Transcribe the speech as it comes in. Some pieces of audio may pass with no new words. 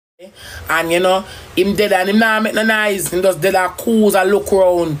And you know, him dead and him not make no noise. Him just dead and cool and look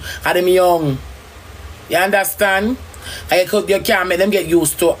around at him young. You understand? You can't make them get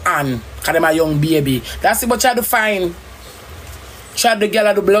used to Ann. Because them a young baby. That's what try to find. Try the girl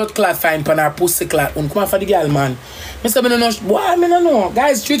at the blood clot find pan her pussy clot. Come on for the girl, man. Mr. I don't know. Boy, I don't know.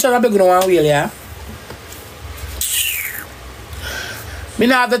 Guys, treat her a big one wheel, yeah? Me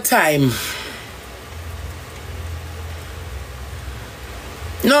not have the time.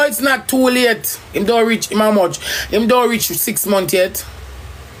 No, it's not too late. Him don't reach him how much? Him don't reach 6 months yet.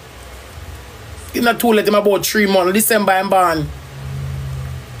 It's not too late. Him about 3 months. December I'm born.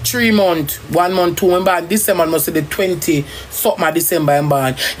 3 months. 1 month, 2 I'm born. December must be the 20 something of December I'm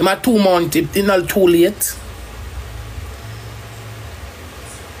born. Him at 2 months. It's not too late.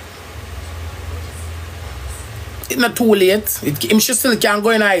 It's not too late. Him still can go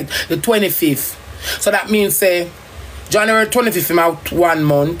in it the 25th. So that means say January 25th him out 1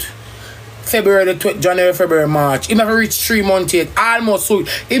 month. February January, February, March. He never reached 3 months yet. Almost so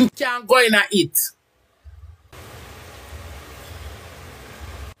him can't go in it.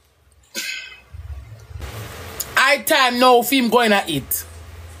 I time now for him going at it.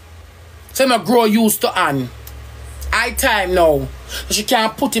 So him grow used to Ann. I time now. So she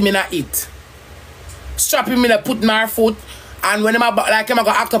can't put him in a it. Strap him in a put in her foot. And when him like him go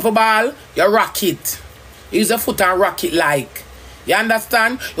act up a ball, you rock it. Use a foot and rock it like. You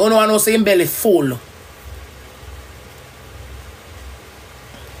understand? You don't want to say him belly full.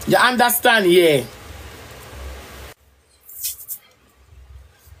 You understand? Yeah.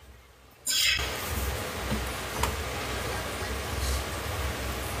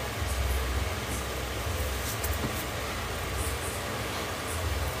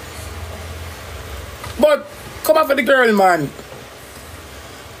 But come on for the girl, man.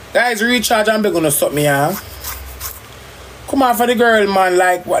 Guys, recharge and be gonna stop me, huh? Come on for the girl, man.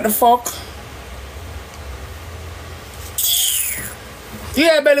 Like, what the fuck?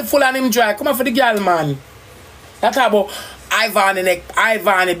 Yeah, belly full and him dry. Come on for the girl, man. That's about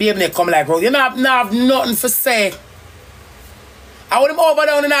Ivany, baby, come like, bro. You not have nothing for say. I want him over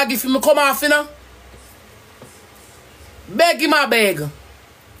down and I give him a come off, you know? Beg him, I beg.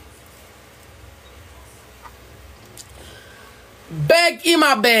 Beg him,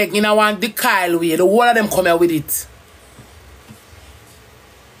 I beg. You know, want the Kyle way. The whole of them come here with it.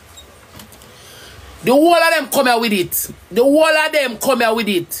 The whole of them come here with it. The whole of them come here with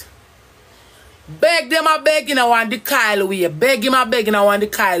it. Beg them, I beg, you know, want the Kyle way. Beg him, I beg, you know, want the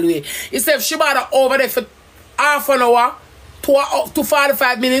Kyle way. He said, Shebada over there for half an hour, to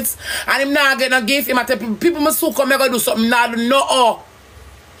 45 minutes, and him not get no gift. Him I tell people must so come here go do something. Now do no. Oh.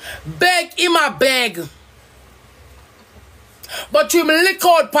 Beg him, I beg. But you lick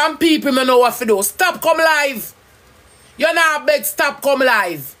out pan people, you know what to do. Stop come live. You not beg, stop come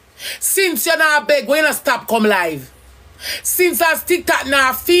live. Since you not beg, why you not stop come live? Since I TikTok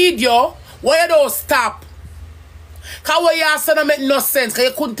now feed you, why you don't stop? Cause what you say don't make no sense. Cause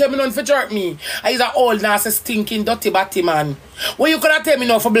you couldn't tell me nothing for hurt me. I is an old nasty stinking dirty batty man. What you could tell me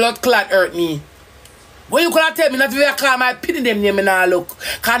no for blood clot hurt me? What you could tell me not to call my pity them name and now look.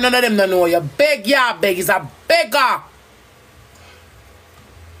 Cause none of them don't know you. Beg, yeah, beg is a beggar.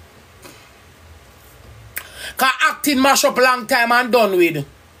 Cause acting mash up long time and done with.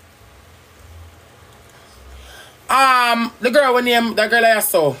 The girl when name that girl I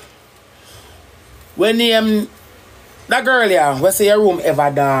saw. When name that girl yeah, we say your room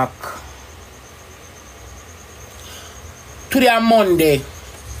ever dark. Today on Monday,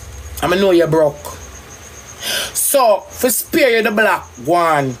 I know you broke. So for spare you the black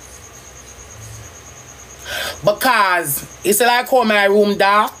one. Because it's like how my room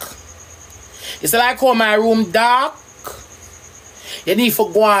dark. It's like how my room dark. You need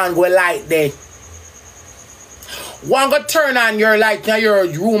to go and go light there. One go turn on your light in your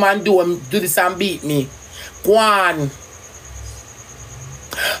room and do this and beat me. Go on.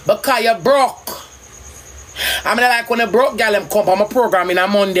 Because you broke. I mean like when a broke girl come on my program in a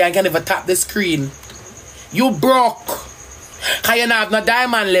Monday and can never tap the screen. You broke. Because you don't have no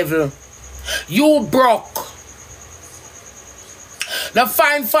diamond level. You broke. The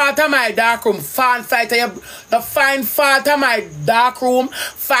fine fault of my dark room, fine fault of your, the fine fault of my dark room,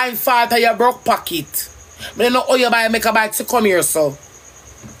 fine fault of your broke pocket. I don't know how you buy make a bike to come here, so.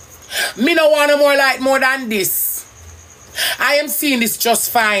 Me no want no more light more than this. I am seeing this just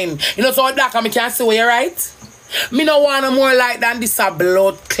fine. You know so dark and me can't see where you're right? Me no want no more light than this a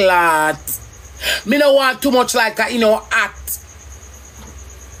blood clot. Me no want too much like a, you know, act.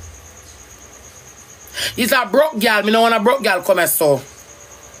 It's a broke girl. Me no want a broke girl come here, so.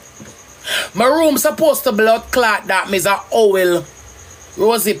 My room supposed to blood clot that me's a owl.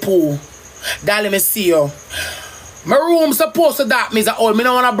 Rosie Pooh. Darling, me see you. My room supposed to that means that all me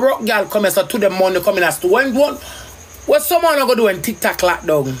don't want a broke girl come here so to the money come in as to what someone gonna do when TikTok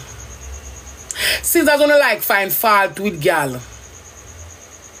lockdown? Since I don't like find fault with girl.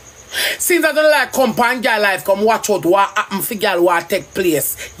 Since I don't like compound girl life, come watch out what happen for girl what take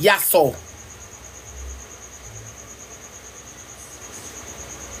place. Yes, so.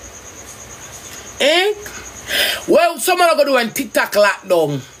 Eh? Well, someone gonna do when TikTok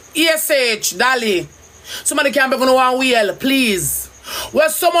lockdown. ESH, Dali. Somebody can't be gonna one wheel, please. Well,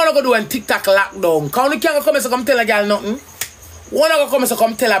 someone gonna do when TikTok lockdown. Can you can't come and come tell a girl nothing? One gonna come and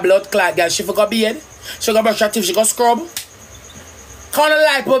come tell a blood clot girl she forgot beard. She got brush her teeth, she got scrub. Can't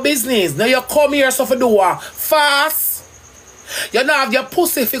lie for business. Now you come here so for do what? Fast. You don't have your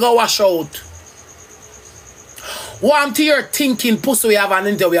pussy figure wash out. One to your thinking pussy we have an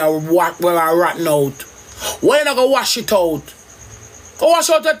interview where I ratting out. When you not gonna wash it out? Go wash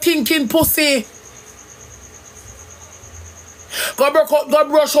out your thinking pussy. Go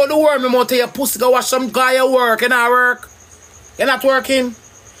brush out the worm out of your pussy. Go wash some guy your work. You not work. You're not working.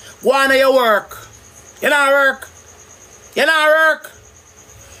 Go on to your work. You not work. You not work.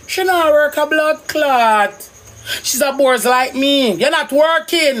 She not work a blood clot. She's a boards like me. You're not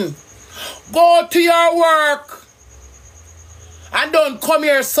working. Go to your work. And don't come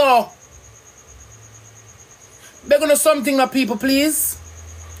here, so. Beg on something, people, please.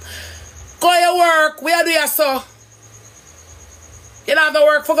 Go your work. Where do you, so? You don't have to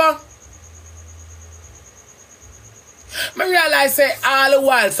work for go? I realize say all the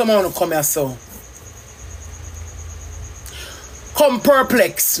while someone will come here, so. Come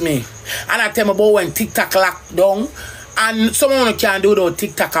perplex me. And I tell me about when TikTok locked down. And someone can't do without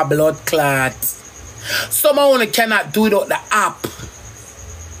TikTok a blood clot. Someone cannot do without the app.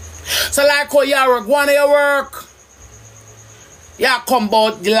 So like how you work, one of your work. Yeah, come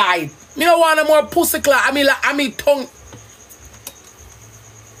about the light. Me don't want no more pussy clot. I mean tongue.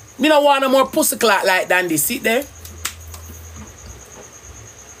 Me don't want no more pussy clot like than this. See there?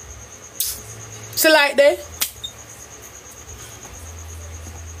 See like there?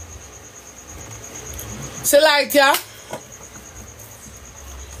 See light here?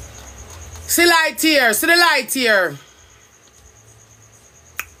 See light here. See the light here.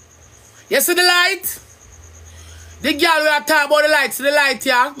 You see the light? The girl we are talking about the light. See the light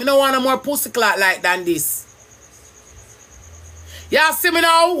here? Me don't want no more pussy clot like than this. Y'all see me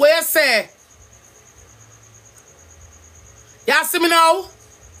now? What you say? Y'all see me now?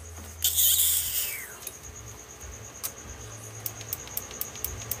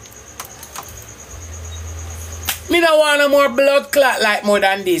 Me don't want no more blood clot like more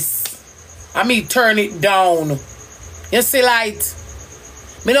than this. I mean turn it down. You see light?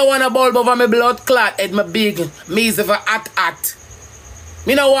 Me don't want a bulb over my blood clot head my big. Me is a hot.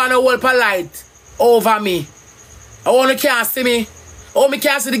 Me don't want a whole light over me. I want to can't see me. Oh, me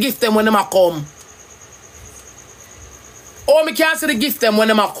can't see the gift them when them a come. Oh, me can't see the gift them when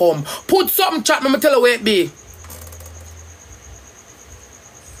them a come. Put something chat me tell you where it be.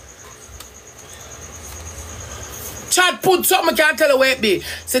 Chat put something, I can't tell you where it be.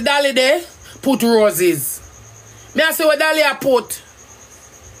 Say Dolly there, put roses. Me I say what Dolly I put.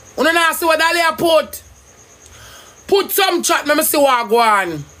 You don't know see what Dolly I put. Put some chat, me see what I go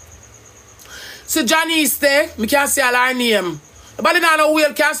on. See Janice there, me can't see all her name. Nobody know no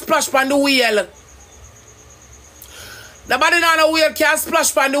wheel can splash on the wheel. Nobody know no wheel can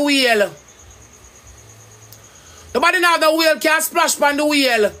splash on the wheel. Nobody know the wheel can splash on the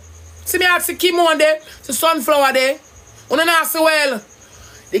wheel. See me at see Kim on there, see Sunflower there. You don't know see well.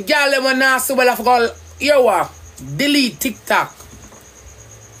 The girl them not see well I forgot here what? Delete TikTok.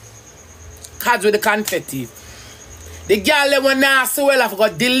 Cards with the confetti. The girl them not see well I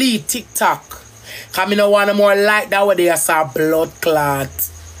forgot delete TikTok. Cause me no want no more like that where they saw blood clot.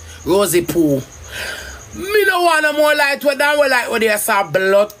 Rosie Pooh. Me no want no more light where that where they saw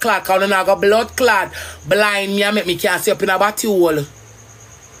blood clot. Cause I got blood clot blind me and make me can't see up in a batty hole.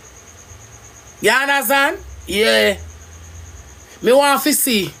 You understand? Yeah. Me want to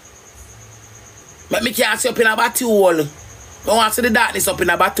see. Make me can't see up in a batty hole. I want to see the darkness up in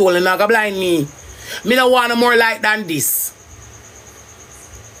a batty hole and not blind me. Me no want no more light than this.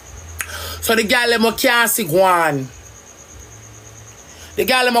 So the girl them can't see one. The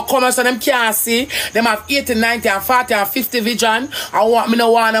girl them come and so them can't see. Them have 80, 90, and 40, and 50 vision. I want me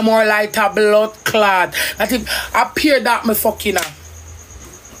no want no more light or blood clot. That if I appear that me fucking up.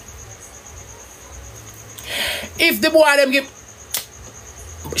 If the boy them give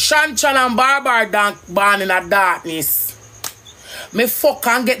Shanchan and Barbar born in a darkness, me fuck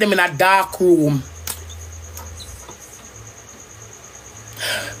and get them in a dark room.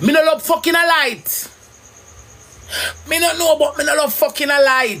 Me no love fucking a light. Me not know but me no love fucking a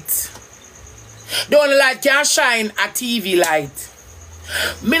light. The only light can shine a TV light.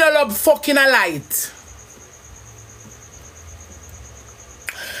 Me no love fucking a light.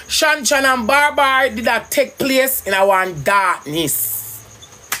 Shanchan and Barbar did that take place in our darkness.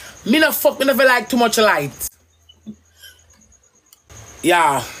 Me no fuck, me never like too much light.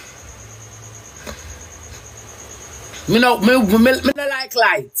 Yeah. Me no like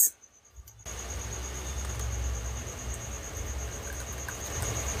light.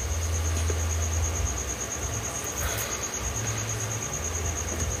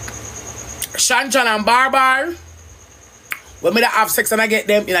 Shanchan and Barbar, when me have sex and I get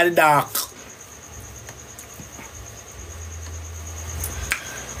them in the dark.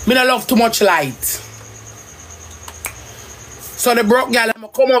 Me no love too much light. So the broke girl, I'm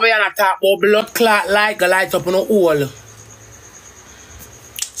come over here and talk about blood clot light, go light up in the hole.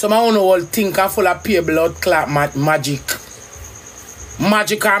 So my own whole thing can full of pure blood clot magic.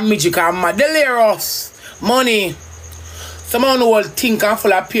 Magic and magic and delirious. Money. So my own whole thing can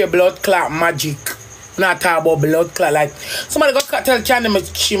full of pure blood clot magic. Not talk about blood clot like somebody go tell Chanda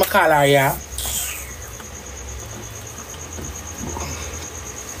she ma call her, yeah.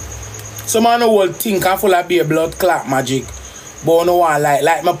 So my own whole thing can full of pure blood clot magic. But no one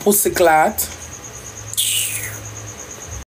like my pussy clot.